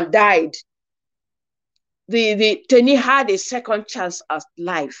husband died, the Teni had a second chance at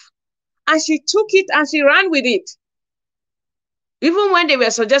life. And she took it and she ran with it. Even when they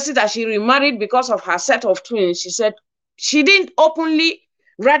were suggesting that she remarried because of her set of twins, she said she didn't openly,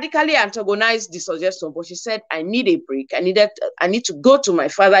 radically antagonize the suggestion, but she said, I need a break. I need to go to my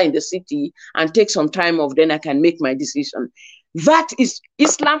father in the city and take some time off, then I can make my decision. That is,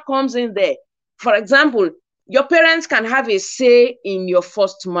 Islam comes in there. For example, your parents can have a say in your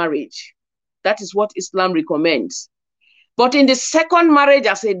first marriage. That is what Islam recommends. But in the second marriage,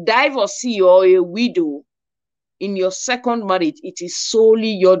 as a divorcee or a widow, in your second marriage, it is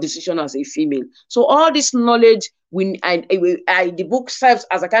solely your decision as a female. So all this knowledge, the book serves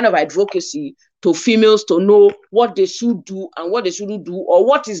as a kind of advocacy to females to know what they should do and what they shouldn't do, or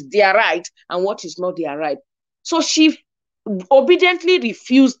what is their right and what is not their right. So she obediently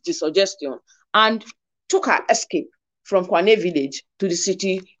refused the suggestion and took her escape from Kwane village to the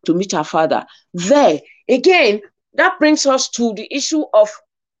city to meet her father. There, again, that brings us to the issue of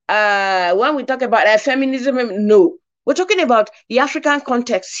when we talk about feminism, no. We're talking about the African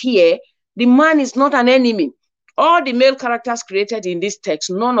context here. The man is not an enemy. All the male characters created in this text,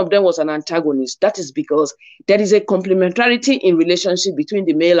 none of them was an antagonist. That is because there is a complementarity in relationship between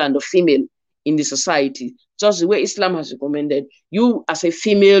the male and the female in the society, just the way Islam has recommended. You, as a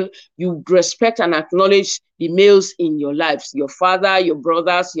female, you respect and acknowledge the males in your lives, your father, your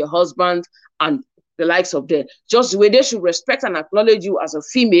brothers, your husband, and the likes of them. Just the way they should respect and acknowledge you as a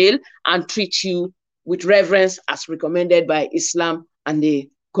female and treat you with reverence as recommended by Islam and the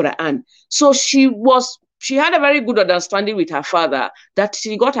Quran. So she had a very good understanding with her father, that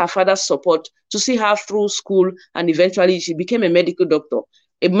she got her father's support to see her through school, and eventually she became a medical doctor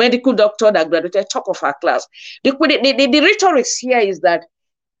that graduated top of her class. The rhetoric here is that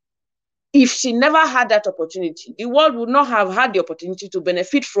if she never had that opportunity, the world would not have had the opportunity to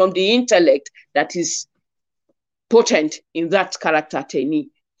benefit from the intellect that is potent in that character, Teni.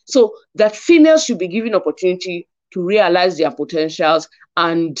 So that females should be given opportunity to realize their potentials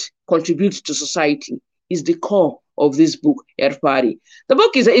and contribute to society is the core of this book, Erpari. The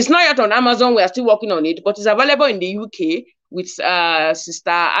book is not yet on Amazon. We are still working on it, but it's available in the UK with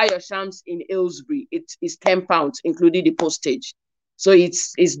Sister Ayo Shams in Aylesbury. It is £10, including the postage. So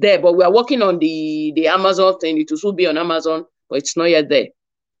it's there, but we are working on the Amazon thing. It will soon be on Amazon, but it's not yet there.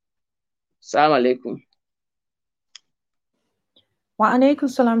 Assalamu alaikum. Wa alaikum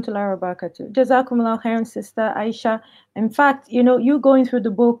salam to wa barakatuh. Jazakumullah khairan, Sister Aisha. In fact, you going through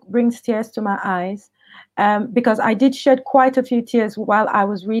the book brings tears to my eyes, because I did shed quite a few tears while I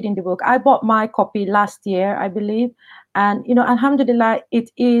was reading the book. I bought my copy last year, I believe. And, alhamdulillah,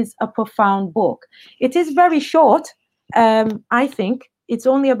 it is a profound book. It is very short, I think. It's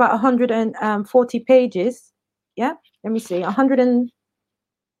only about 140 pages. Yeah, let me see,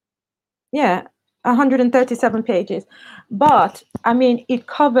 137 pages. But I mean, it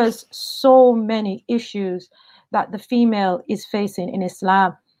covers so many issues that the female is facing in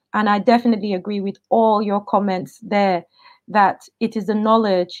Islam. And I definitely agree with all your comments there, that it is the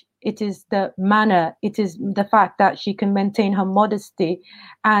knowledge, it is the manner, it is the fact that she can maintain her modesty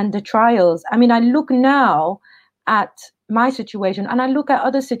and the trials. I mean, I look now at my situation and I look at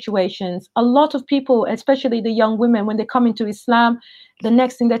other situations. A lot of people, especially the young women, when they come into Islam, the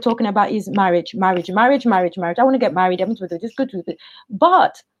next thing they're talking about is marriage, marriage, marriage, marriage, marriage. I want to get married. I'm to this, good with it.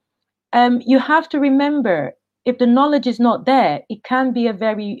 But you have to remember, if the knowledge is not there, it can be a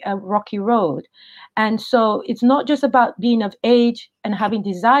very rocky road. And so it's not just about being of age and having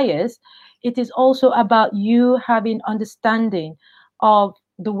desires. It is also about you having understanding of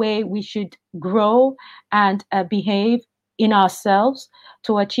the way we should grow and behave in ourselves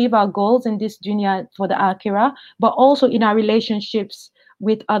to achieve our goals in this dunya for the akhirah, but also in our relationships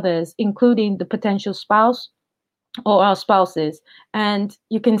with others, including the potential spouse or our spouses. And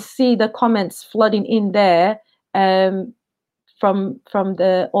you can see the comments flooding in there, from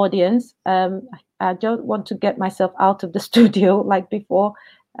the audience. I don't want to get myself out of the studio like before.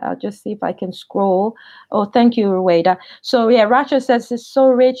 I'll just see if I can scroll. Oh, thank you, Rueda. So yeah, Racha says it's so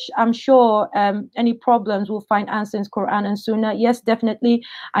rich. I'm sure any problems will find answers in Quran and Sunnah. Yes, definitely.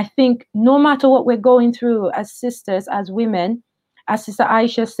 I think no matter what we're going through as sisters, as women, as Sister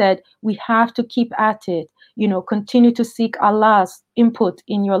Aisha said, we have to keep at it. Continue to seek Allah's input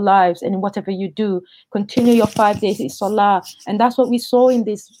in your lives and in whatever you do. Continue your 5 days in Salah. And that's what we saw in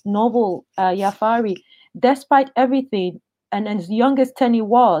this novel, Yafari. Despite everything, and as young as Tenny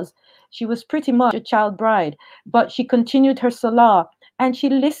was, she was pretty much a child bride, but she continued her Salah. And she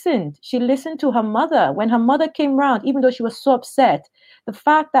listened. She listened to her mother. When her mother came round, even though she was so upset, the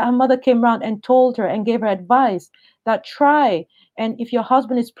fact that her mother came round and told her and gave her advice that try, and if your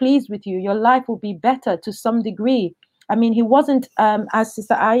husband is pleased with you, your life will be better to some degree. I mean, he wasn't, as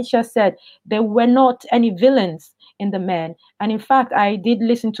Sister Aisha said, there were not any villains in the men. And in fact, I did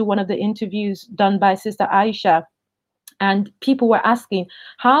listen to one of the interviews done by Sister Aisha, and people were asking,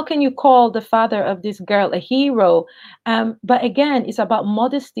 how can you call the father of this girl a hero? But again, it's about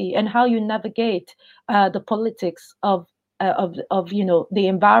modesty and how you navigate the politics of the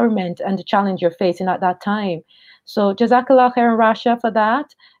environment and the challenge you're facing at that time. So Jazakallah khairan, Rasha, for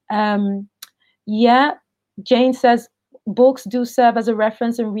that. Yeah, Jane says books do serve as a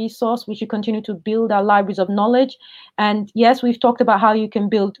reference and resource. We should continue to build our libraries of knowledge. And yes, we've talked about how you can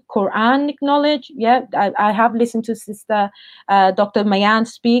build Quranic knowledge. Yeah, I have listened to Sister Dr. Mayan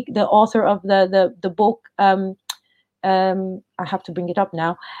speak, the author of the book. I have to bring it up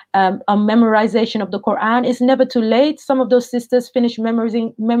now. A memorization of the Quran. It's never too late. Some of those sisters finish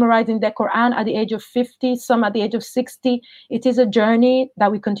memorizing their Quran at the age of 50, some at the age of 60. It is a journey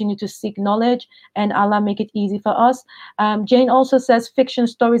that we continue to seek knowledge, and Allah make it easy for us. Jane also says fiction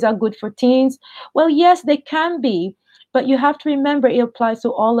stories are good for teens. Well, yes, they can be, but you have to remember it applies to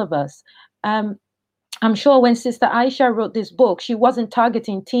all of us. I'm sure when Sister Aisha wrote this book, she wasn't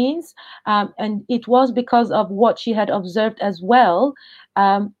targeting teens, and it was because of what she had observed as well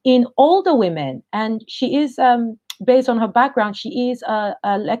in older women. And she is, based on her background, she is a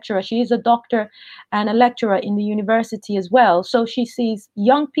lecturer, she is a doctor and a lecturer in the university as well. So she sees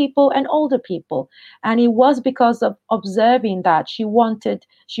young people and older people. And it was because of observing that she wrote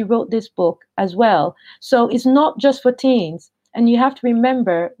this book as well. So it's not just for teens. And you have to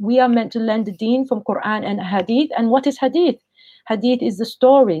remember, we are meant to learn the deen from Quran and Hadith. And what is Hadith? Hadith is the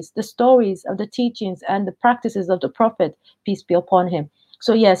stories of the teachings and the practices of the Prophet, peace be upon him.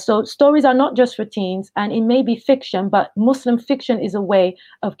 So yes, so stories are not just for teens, and it may be fiction, but Muslim fiction is a way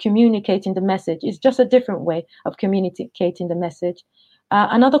of communicating the message. It's just a different way of communicating the message.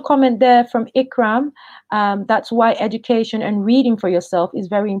 Another comment there from Ikram, that's why education and reading for yourself is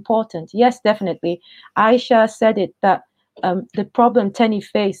very important. Yes, definitely. Aisha said it, that the problem Tenny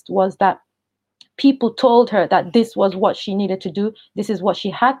faced was that people told her that this was what she needed to do, this is what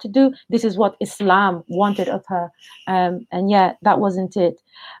she had to do, this is what Islam wanted of her, and yeah, that wasn't it.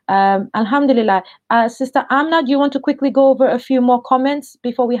 Alhamdulillah. Sister Aamna, do you want to quickly go over a few more comments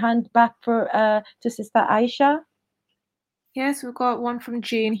before we hand back to Sister Aisha? Yes, we've got one from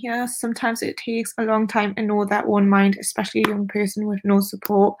Jane here. Sometimes it takes a long time to know their own mind, especially a young person with no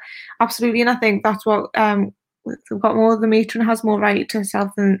support. Absolutely, and I think that's what we've got more. The matron has more right to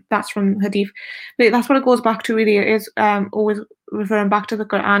herself, and that's from Hadith. But that's what it goes back to. Really, it is always referring back to the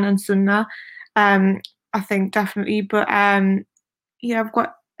Quran and Sunnah. I think definitely, but yeah, I've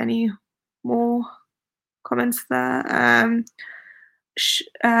got any more comments there.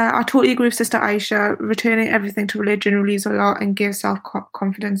 I totally agree with Sister Aisha. Returning everything to religion relieves a lot and gives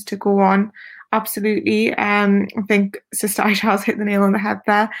self-confidence to go on. Absolutely. I think Sister Aisha has hit the nail on the head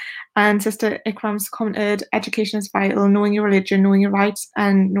there. And Sister Ikram's commented, education is vital. Knowing your religion, knowing your rights,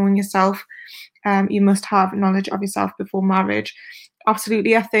 and knowing yourself. You must have knowledge of yourself before marriage.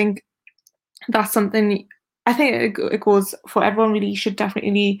 Absolutely. I think that's something. I think it goes for everyone. Really, you should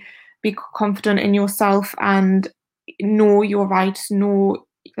definitely be confident in yourself and know your rights. Know,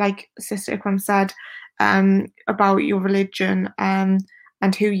 like Sister Ikram said, about your religion and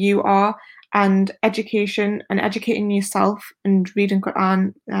who you are, and education and educating yourself and reading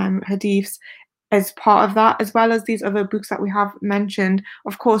Quran, hadiths as part of that, as well as these other books that we have mentioned.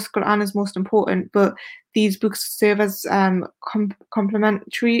 Of course, Quran is most important, but these books serve as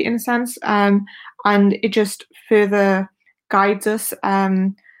complementary in a sense, and it just further guides us.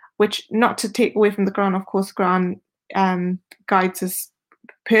 Which, not to take away from the Quran, of course, Quran guides us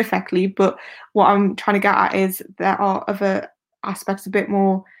perfectly. But what I'm trying to get at is there are other aspects a bit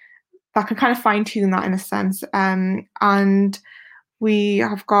more that can kind of fine tune that in a sense, and we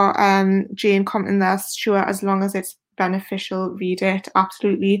have got Jane commenting there, sure, as long as it's beneficial, read it,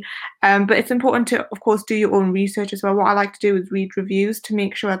 absolutely. But it's important to, of course, do your own research as well. What I like to do is read reviews to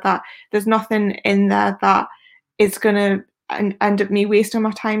make sure that there's nothing in there that is going to end up me wasting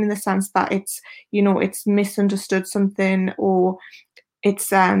my time, in the sense that it's, it's misunderstood something, or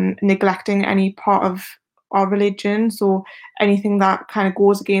it's neglecting any part of our religion, so anything that kind of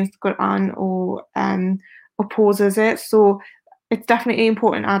goes against the Quran or opposes it. So it's definitely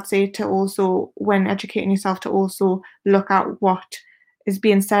important, I'd say, to also, when educating yourself, to also look at what is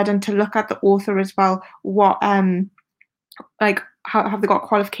being said, and to look at the author as well. What like, how have they got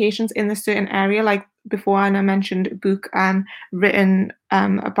qualifications in this certain area? Like before, and I mentioned a book written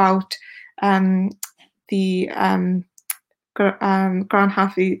about the Grand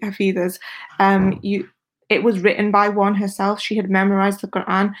Hafidhas. It was written by one herself. She had memorized the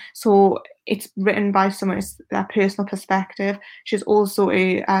Quran, so it's written by someone. It's their personal perspective. She's also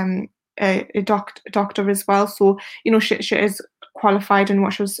a doctor as well, so she is qualified in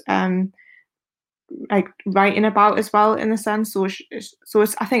what she was like writing about as well, in a sense. So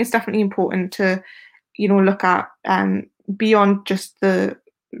I think it's definitely important to look at beyond just the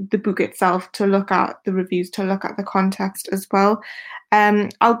book itself, to look at the reviews, to look at the context as well.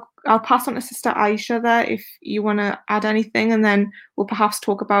 I'll pass on to Sister Aisha there if you want to add anything, and then we'll perhaps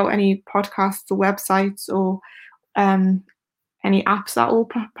talk about any podcasts or websites or any apps that will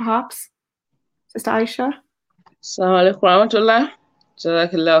perhaps. Sister Aisha. Assalamu alaikum warahmatullah.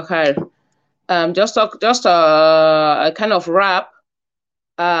 Jazakallah khair. Just a kind of wrap.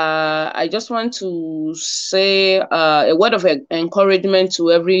 I just want to say a word of encouragement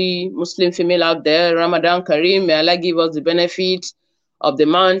to every Muslim female out there. Ramadan Kareem, may Allah give us the benefit of the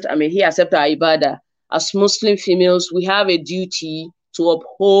month, and may He accept our ibadah. As Muslim females, we have a duty to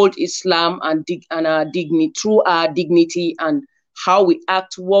uphold Islam and our dignity, through our dignity and how we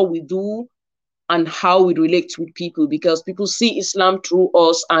act, what we do, and how we relate with people, because people see Islam through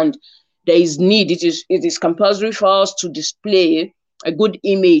us, and there is need. It is compulsory for us to display a good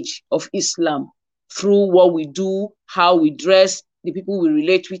image of Islam through what we do, how we dress, the people we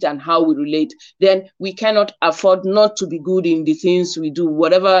relate with, and how we relate. Then we cannot afford not to be good in the things we do.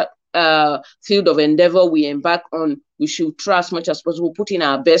 Whatever field of endeavor we embark on, we should try as much as possible, put in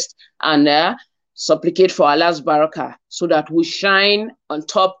our best, and supplicate for Allah's barakah, so that we shine on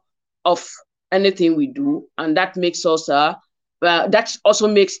top of anything we do, and that makes us that also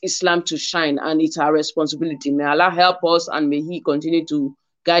makes Islam to shine, and it's our responsibility. May Allah help us, and may He continue to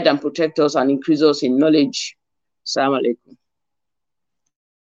guide and protect us and increase us in knowledge. Assalamu alaikum.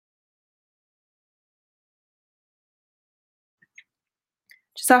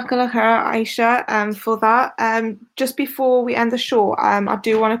 Jazakallah khair, Aisha, for that. Just before we end the show, I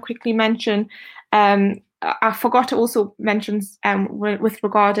do want to quickly mention, I forgot to also mention with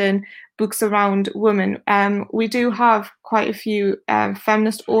regarding books around women. We do have quite a few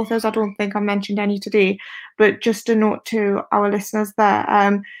feminist authors. I don't think I mentioned any today, but just a note to our listeners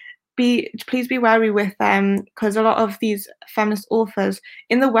there. Please be wary with them, because a lot of these feminist authors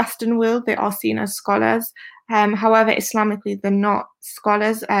in the Western world, they are seen as scholars. However, Islamically, they're not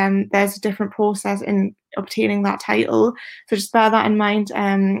scholars. There's a different process in obtaining that title, so just bear that in mind.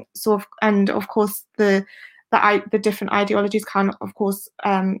 And of course, the different ideologies can, of course,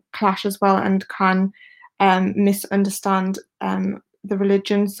 clash as well, and can misunderstand the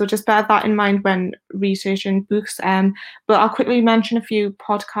religion. So just bear that in mind when researching books. But I'll quickly mention a few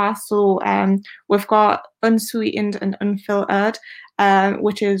podcasts. So we've got Unsweetened and Unfiltered,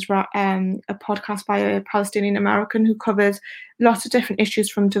 which is a podcast by a Palestinian American who covers lots of different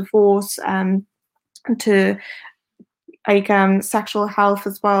issues, from divorce to sexual health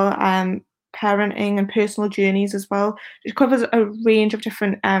as well, parenting and personal journeys as well. It covers a range of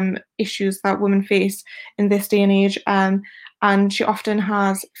different issues that women face in this day and age. And she often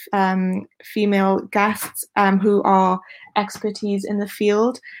has female guests who are expertise in the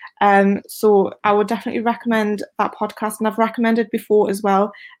field. So I would definitely recommend that podcast, and I've recommended before as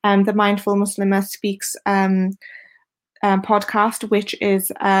well the Mindful Muslimah Speaks podcast, which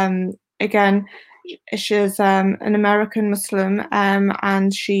is again, she's an American Muslim,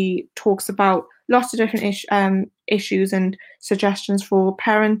 and she talks about lots of different issues and suggestions for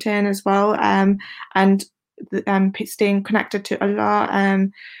parenting as well, and staying connected to Allah,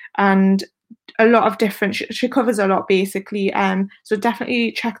 and a lot of different. She covers a lot basically. So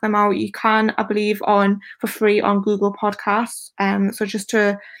definitely check them out. You can, I believe, for free on Google Podcasts. So just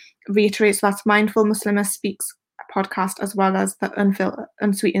to reiterate, so that's Mindful Muslimah Speaks podcast, as well as the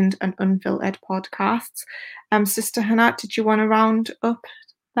Unsweetened and Unfiltered podcasts. Sister Hannat, did you want to round up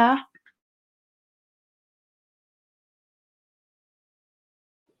there?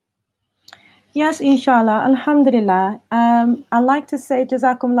 Yes, inshallah. Alhamdulillah. I'd like to say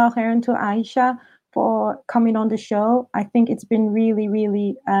Jazakumullah khairan to Aisha for coming on the show. I think it's been really,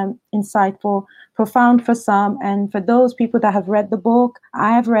 really insightful, profound for some, and for those people that have read the book.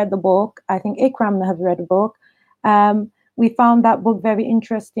 I have read the book. I think Ikram have read the book. We found that book very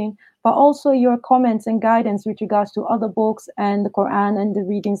interesting, but also your comments and guidance with regards to other books and the Quran and the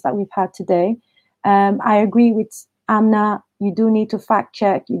readings that we've had today. I agree with Aamna. You do need to fact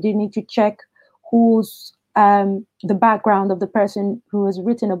check. You do need to check who's the background of the person who has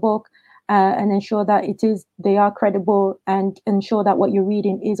written a book, and ensure that they are credible, and ensure that what you're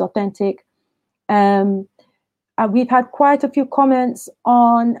reading is authentic. We've had quite a few comments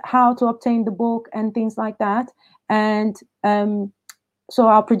on how to obtain the book and things like that. And so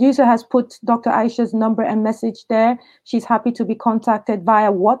our producer has put Dr. Aisha's number and message there. She's happy to be contacted via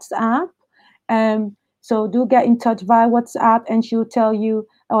WhatsApp. So do get in touch via WhatsApp, and she'll tell you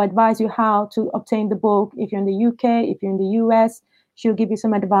or advise you how to obtain the book. If you're in the UK, if you're in the US, she'll give you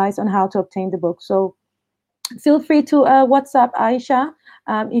some advice on how to obtain the book. So feel free to WhatsApp Aisha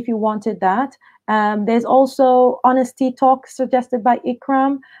if you wanted that. There's also Honesty Talk suggested by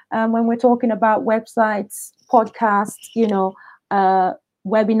Ikram when we're talking about websites, podcasts,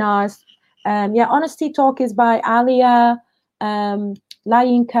 webinars. Honesty Talk is by Alia,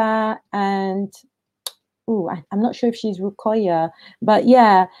 Layinka, and I'm not sure if she's Rukoya, but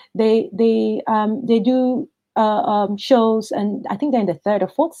yeah, they do shows, and I think they're in the 3rd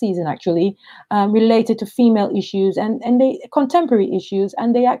or 4th season actually, related to female issues and they contemporary issues,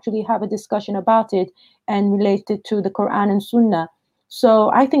 and they actually have a discussion about it and related to the Quran and Sunnah.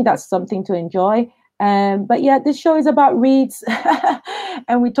 So I think that's something to enjoy. But yeah, this show is about reads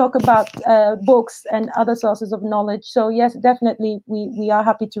and we talk about books and other sources of knowledge. So yes, definitely we are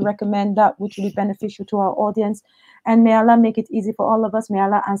happy to recommend that, which will be beneficial to our audience. And may Allah make it easy for all of us. May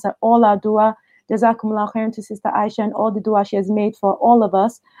Allah answer all our dua. Jazakumullah khairan to Sister Aisha and all the dua she has made for all of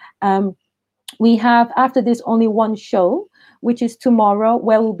us. We have, after this, only one show, which is tomorrow,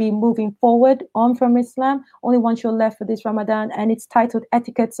 where we'll be moving forward on from Islam. Only one show left for this Ramadan, and it's titled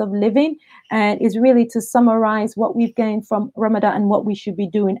Etiquettes of Living, and it's really to summarize what we've gained from Ramadan and what we should be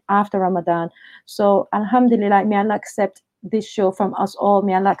doing after Ramadan. So alhamdulillah, may Allah accept this show from us all.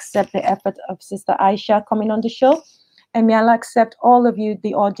 May Allah accept the effort of Sister Aisha coming on the show. And may Allah accept all of you,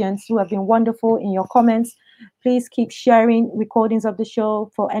 the audience, who have been wonderful in your comments. Please keep sharing recordings of the show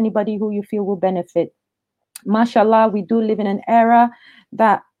for anybody who you feel will benefit. Mashallah, we do live in an era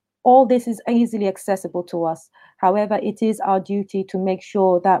that all this is easily accessible to us. However, it is our duty to make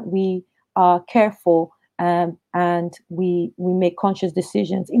sure that we are careful and we make conscious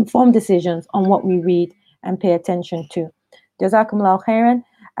decisions, informed decisions on what we read and pay attention to. Jazakumullah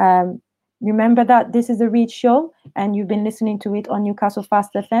khairan. Remember that this is a Read show, and you've been listening to it on Newcastle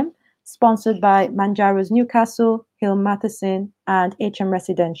Fast FM, sponsored by Manjaro's Newcastle, Hill Matheson, and HM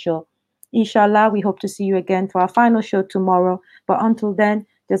Residential. Inshallah, we hope to see you again for our final show tomorrow. But until then,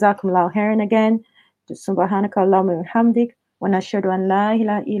 Jazakumullah khairan again. Subhanaka Allahumma wa hamdik, wa nashhadu an la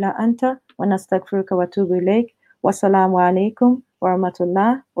ilaha illa anta, ونستغفرك وأتوب إليك. والسلام عليكم ورحمة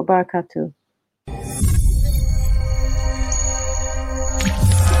الله وبركاته.